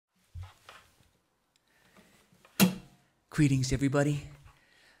Greetings, everybody.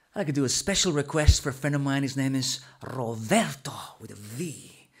 I'd like to do a special request for a friend of mine. His name is Roberto, with a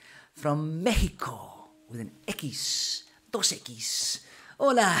V, from Mexico, with an X, dos X.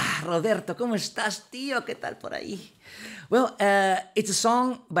 Hola, Roberto, ¿cómo estás, tío? ¿Qué tal por ahí? Well, it's a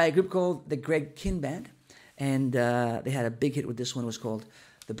song by a group called the Greg Kinh Band, and they had a big hit with this one. It was called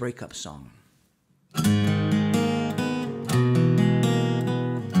The Breakup Song.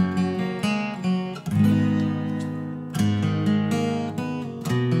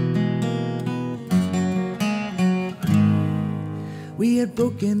 We had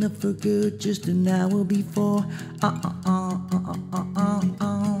broken up for good just an hour before.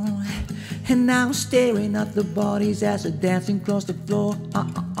 And now I'm staring at the bodies as they're dancing across the floor.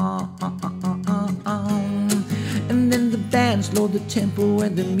 And then the band slowed the tempo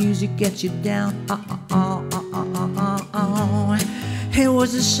and the music gets you down. It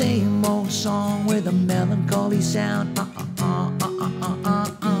was the same old song with a melancholy sound.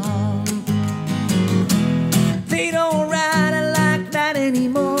 They don't ride it like that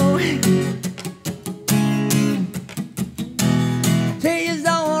anymore. They just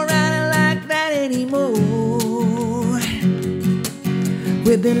don't ride it like that anymore.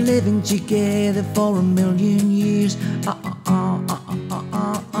 We've been living together for a million years.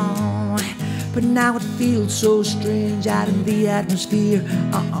 But now it feels so strange out in the atmosphere.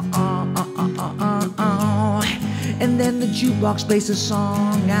 And then the jukebox plays a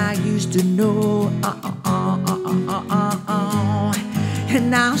song I used to know. And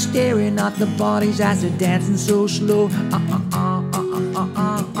now I'm staring at the bodies as they're dancing so slow.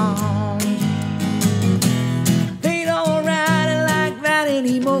 They don't ride it like that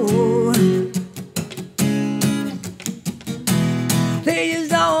anymore. They just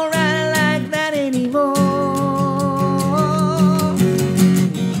don't ride it like that anymore.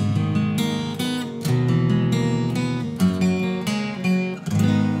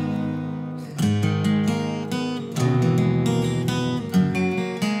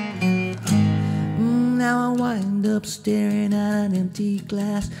 Now I wind up staring at an empty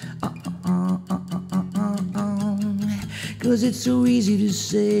glass. 'Cause it's so easy to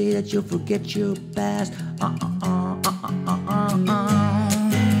say that you'll forget your past.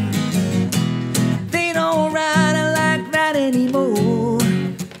 They don't ride it like that anymore.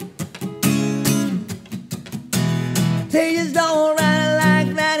 They just don't ride it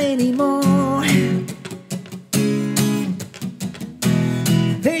like that anymore.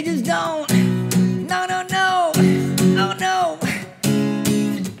 They just don't. No, no, no. Oh, no.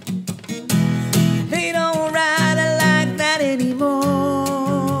 They don't ride it like that anymore.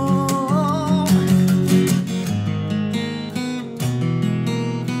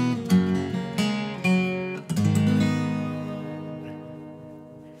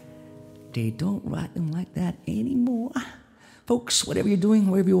 They don't ride them like that anymore. Folks, whatever you're doing,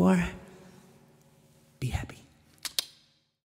 wherever you are, be happy.